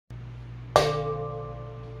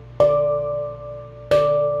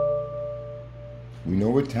We know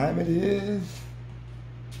what time it is.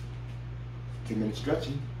 10-minute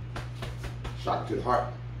stretching. Shot to the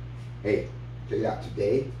heart. Hey, check it out.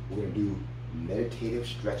 Today, we're going to do meditative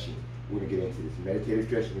stretching. We're going to get into this. Meditative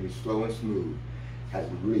stretching will be slow and smooth. Had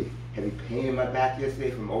some really heavy pain in my back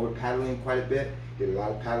yesterday from over paddling quite a bit. Did a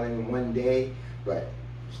lot of paddling in one day, but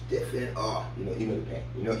stiffened. Oh, you know the pain.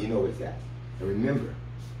 You know what it's at. And remember,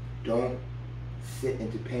 don't sit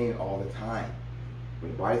into pain all the time.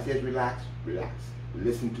 When the body says relax, relax.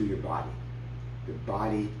 Listen to your body. The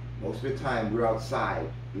body, most of the time, we're outside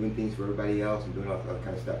doing things for everybody else and doing all that other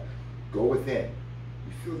kind of stuff. Go within.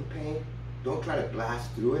 You feel the pain? Don't try to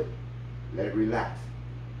blast through it. Let it relax.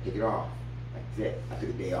 Take it off. That's it. I took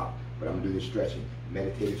a day off, but I'm gonna do this stretching,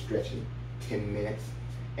 meditative stretching, 10 minutes,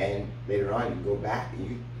 and later on you can go back and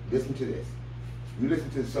you listen to this. You listen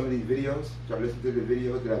to some of these videos, start listening to the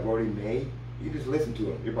videos that I've already made. You just listen to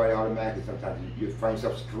them. Your body automatically sometimes you find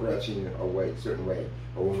yourself stretching a certain way,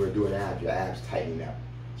 or when we're doing abs, your abs tightening up.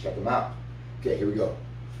 Check them out. Okay, here we go.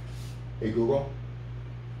 Hey Google,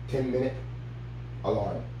 10-minute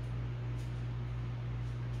alarm.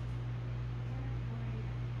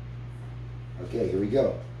 Okay, here we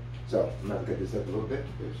go. So I'm going to cut this up a little bit.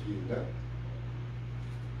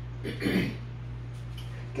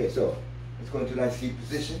 Okay, so let's go into a nice seat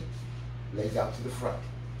position. Legs out to the front.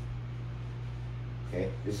 Okay,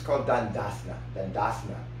 this is called Dandasana.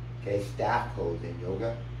 Dandasana. Okay, staff pose in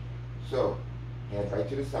yoga. So hands right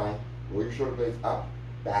to the side. Roll your shoulder blades up,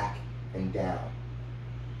 back, and down.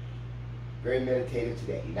 Very meditative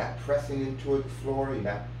today. You're not pressing in toward the floor. You're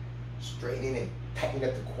not straightening and tightening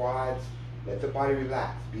up the quads. Let the body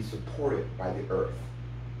relax. Be supported by the earth.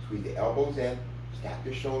 Squeeze the elbows in. Stack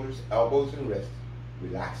the shoulders, elbows, and wrists.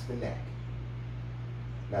 Relax the neck.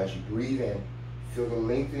 Now as you breathe in, feel the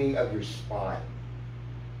lengthening of your spine.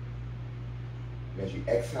 And as you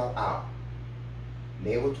exhale out,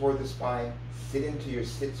 navel toward the spine, sit into your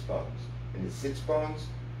sits bones. And the sits bones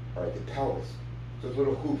are at the pelvis. So those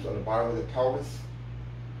little hoops on the bottom of the pelvis,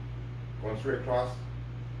 going straight across.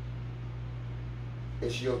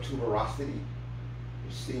 Ishiotuberosity,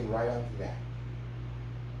 you're sitting right onto that.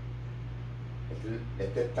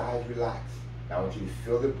 Let the thighs relax. Now I want you to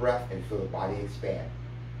feel the breath and feel the body expand.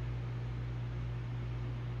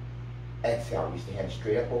 Exhale, reach the hands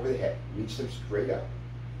straight up over the head. Reach them straight up.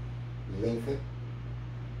 Lengthen.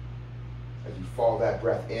 As you follow that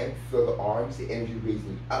breath in, feel the arms, the energy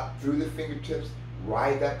raising up through the fingertips.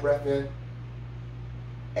 Ride that breath in.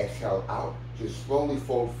 Exhale out. Just slowly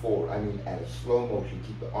fold forward. I mean at a slow motion.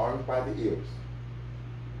 Keep the arms by the ears.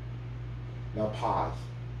 Now pause.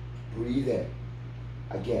 Breathe in.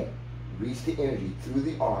 Again, reach the energy through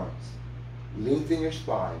the arms. Lengthen your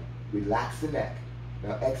spine. Relax the neck.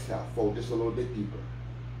 Now exhale. Fold just a little bit deeper.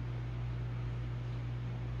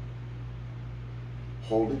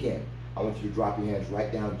 Hold again. I want you to drop your hands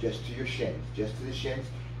right down just to your shins. Just to the shins.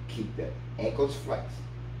 Keep the ankles flexed.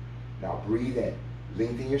 Now breathe in.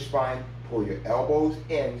 Lengthen your spine. Pull your elbows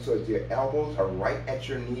in so that your elbows are right at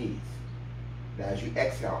your knees. Now as you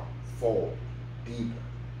exhale, fold deeper.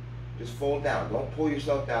 Just fold down. Don't pull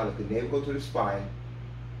yourself down. Let the navel go to the spine.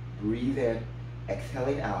 Breathe in.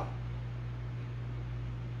 Exhaling out.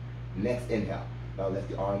 Next inhale. Now let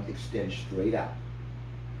the arms extend straight out.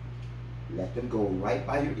 Let them go right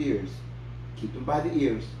by your ears. Keep them by the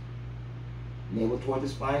ears. Navel toward the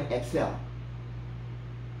spine. Exhale.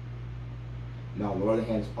 Now lower the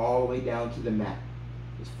hands all the way down to the mat.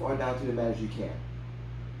 As far down to the mat as you can.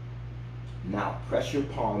 Now press your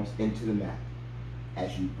palms into the mat.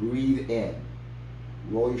 As you breathe in,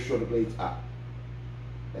 roll your shoulder blades up.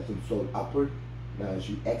 Let them float upward. Now as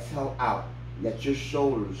you exhale out, let your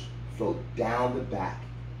shoulders float down the back.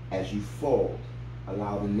 As you fold,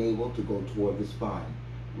 allow the navel to go toward the spine.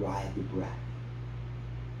 Ride the breath.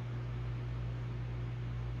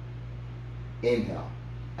 Inhale.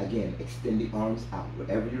 Again, extend the arms out.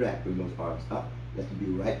 Wherever you're at, bring those arms up. Let them be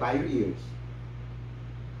right by your ears.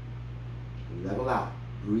 Level out.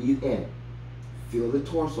 Breathe in. Feel the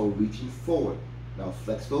torso reaching forward. Now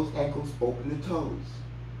flex those ankles, open the toes.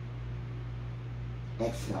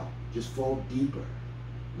 Exhale. Just fold deeper.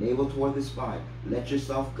 Navel toward the spine. Let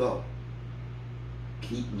yourself go.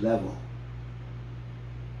 Keep level.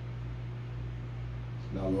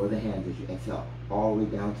 Now lower the hands as you exhale all the way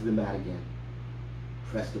down to the mat again.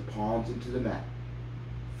 Press the palms into the mat.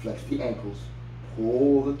 Flex the ankles.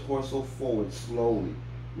 Pull the torso forward slowly.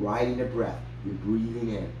 Riding the breath. You're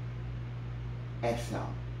breathing in. Exhale.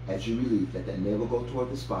 As you release, let the navel go toward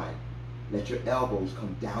the spine. Let your elbows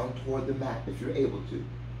come down toward the mat if you're able to.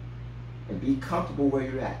 And be comfortable where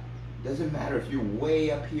you're at. Doesn't matter if you're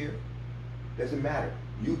way up here. Doesn't matter.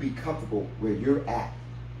 You be comfortable where you're at.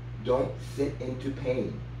 Don't sit into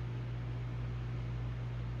pain.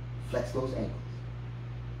 Flex those ankles.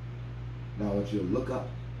 Now I want you to look up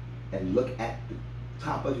and look at the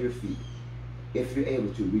top of your feet. If you're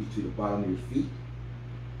able to, reach to the bottom of your feet,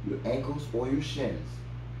 your ankles, or your shins.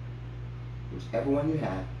 Whichever one you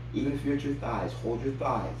have. Even if you're at your thighs, hold your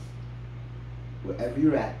thighs. Wherever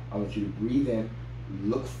you're at, I want you to breathe in,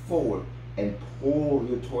 look forward, and pull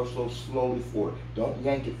your torso slowly forward. Don't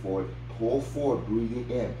yank it forward. Pull forward, breathing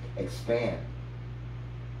in. Expand.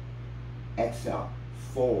 Exhale.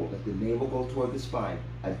 Fold. Let the navel go toward the spine.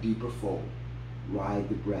 A deeper fold. Ride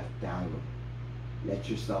the breath downward. Let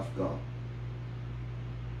yourself go.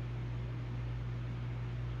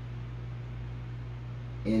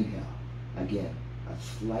 Inhale. Again, a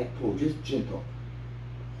slight pull, just gentle.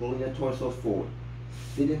 Pulling the torso forward.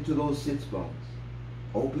 Sit into those sits bones.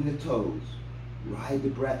 Open the toes. Ride the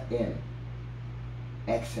breath in.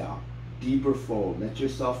 Exhale. Deeper fold. Let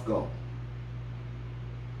yourself go.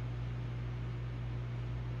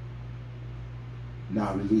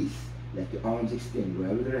 Now release. Let the arms extend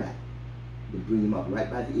wherever they're at. Then bring them up right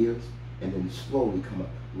by the ears, and then slowly come up.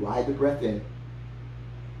 Ride the breath in.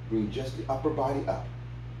 Bring just the upper body up.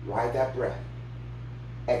 Ride that breath.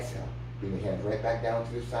 Exhale. Bring the hands right back down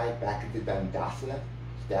to the side, back into Dandasana,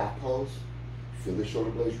 staff pose. Feel the shoulder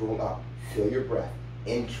blades roll up. Feel your breath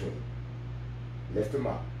entering. Lift them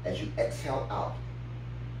up. As you exhale out,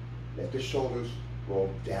 let the shoulders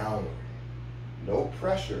roll downward. No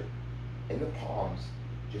pressure in the palms.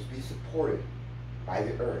 Just be supported by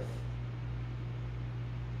the earth.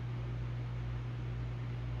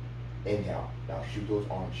 Inhale. Now shoot those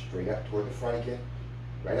arms straight up toward the front again.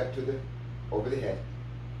 Right up to over the head.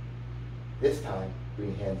 This time, bring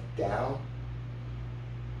your hands down,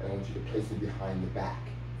 and I want you to place them behind the back.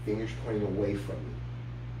 Fingers pointing away from you.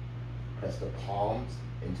 Press the palms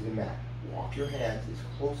into the mat. Walk your hands as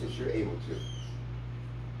close as you're able to.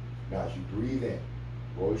 Now as you breathe in,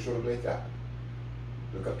 roll your shoulder blades up.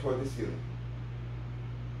 Look up toward the ceiling.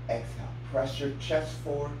 Exhale. Press your chest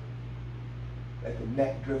forward. Let the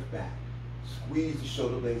neck drift back. Squeeze the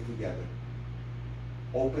shoulder blades together.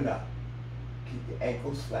 Open up. Keep the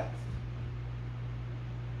ankles flexed.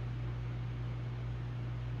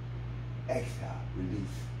 Exhale.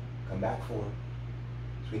 Release. Come back forward.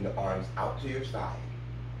 Swing the arms out to your side.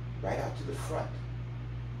 Right out to the front.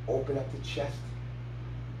 Open up the chest.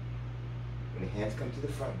 When the hands come to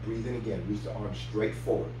the front, breathe in again. Reach the arms straight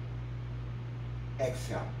forward.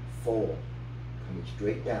 Exhale. Fold. Coming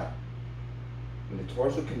straight down. When the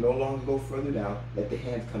torso can no longer go further down, let the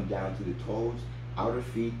hands come down to the toes, outer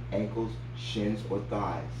feet, ankles, shins, or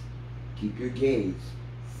thighs. Keep your gaze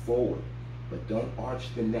forward, but don't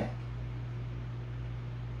arch the neck.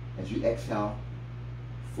 As you exhale,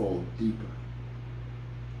 fold deeper.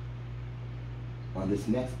 On this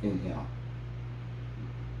next inhale,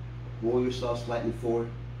 roll yourself slightly forward.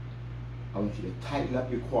 I want you to tighten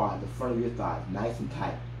up your quad, the front of your thighs, nice and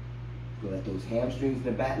tight. So let those hamstrings in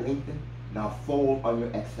the back lengthen. Now fold on your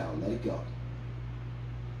exhale. Let it go.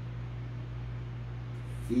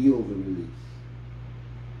 Feel the release.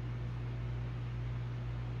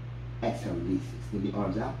 Exhale, release. Extend the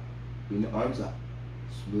arms out. Bring the arms up.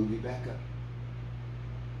 Smoothly back up.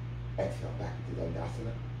 Exhale, back into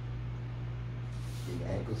Dandasana. Bring the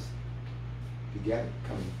ankles together.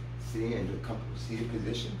 Coming, sitting into a comfortable seated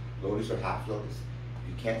position. Lotus or half lotus. If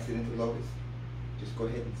you can't sit into lotus, just go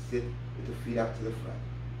ahead and sit with the feet out to the front.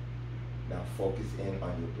 Now focus in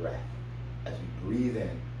on your breath. As you breathe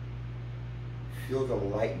in, feel the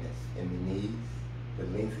lightness in the knees, the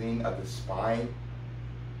lengthening of the spine,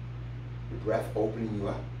 the breath opening you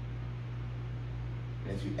up.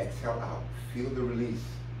 And as you exhale out, feel the release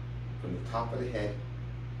from the top of the head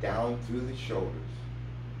down through the shoulders,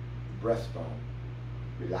 the breastbone.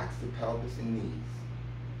 Relax the pelvis and knees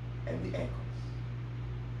and the ankles.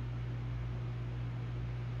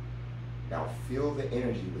 Now feel the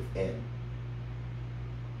energy within.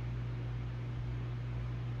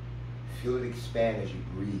 Feel it expand as you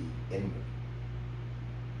breathe inward.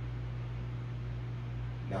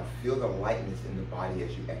 Now feel the lightness in the body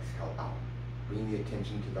as you exhale out. Bring the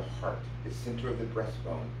attention to the heart, the center of the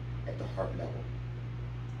breastbone at the heart level.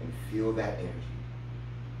 And feel that energy.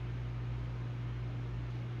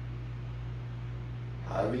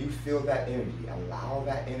 However you feel that energy, allow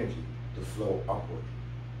that energy to flow upward,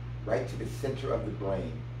 right to the center of the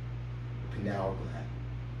brain, the pineal gland.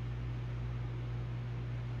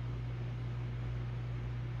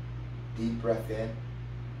 Deep breath in.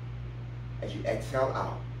 As you exhale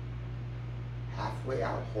out, halfway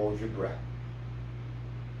out, hold your breath.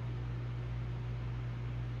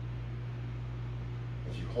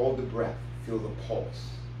 As you hold the breath, feel the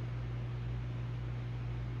pulse.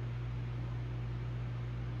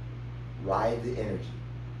 Ride the energy.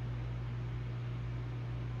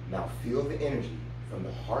 Now feel the energy from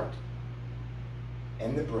the heart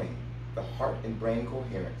and the brain, the heart and brain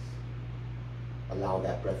coherence. Allow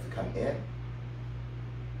that breath to come in.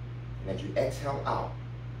 And as you exhale out,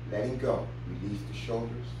 letting go, release the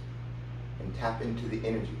shoulders and tap into the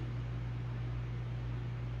energy.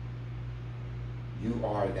 You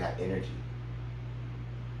are that energy.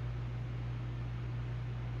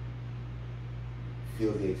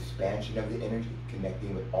 Feel the expansion of the energy,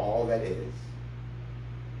 connecting with all that is.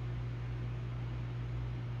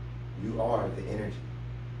 You are the energy.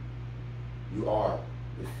 You are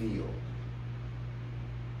the field.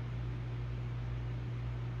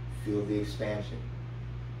 Feel the expansion.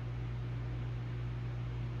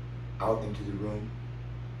 Out into the room,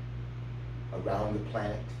 around the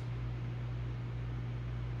planet,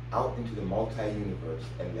 out into the multi-universe,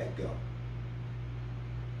 and let go.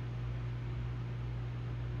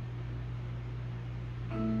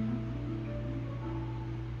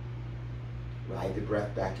 Ride the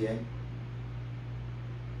breath back in.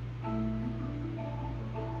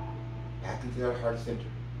 Back into that heart center.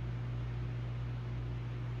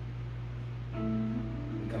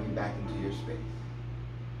 And coming back into your space.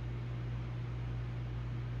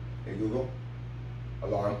 Hey Google,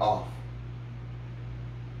 alarm off.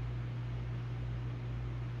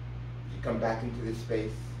 As you come back into this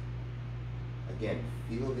space, again,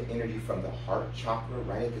 feel the energy from the heart chakra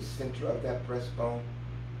right at the center of that breastbone.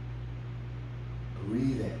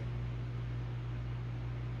 Breathe in.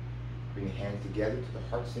 Bring the hands together to the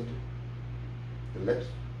heart center, the lips,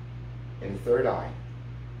 and the third eye.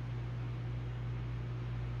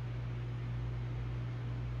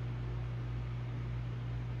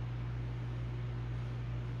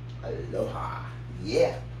 Aloha.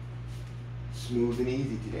 Yeah. Smooth and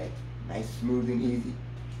easy today. Nice, smooth and easy.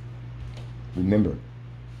 Remember,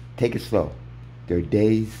 take it slow. There are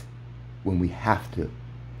days when we have to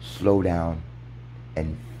slow down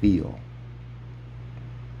and feel.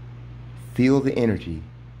 Feel the energy.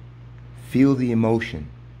 Feel the emotion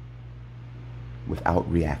without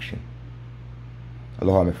reaction.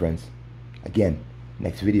 Aloha, my friends. Again,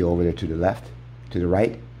 next video over there to the left, to the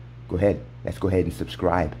right. Go ahead. Let's go ahead and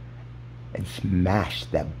subscribe and smash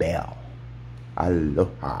that bell.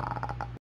 Aloha.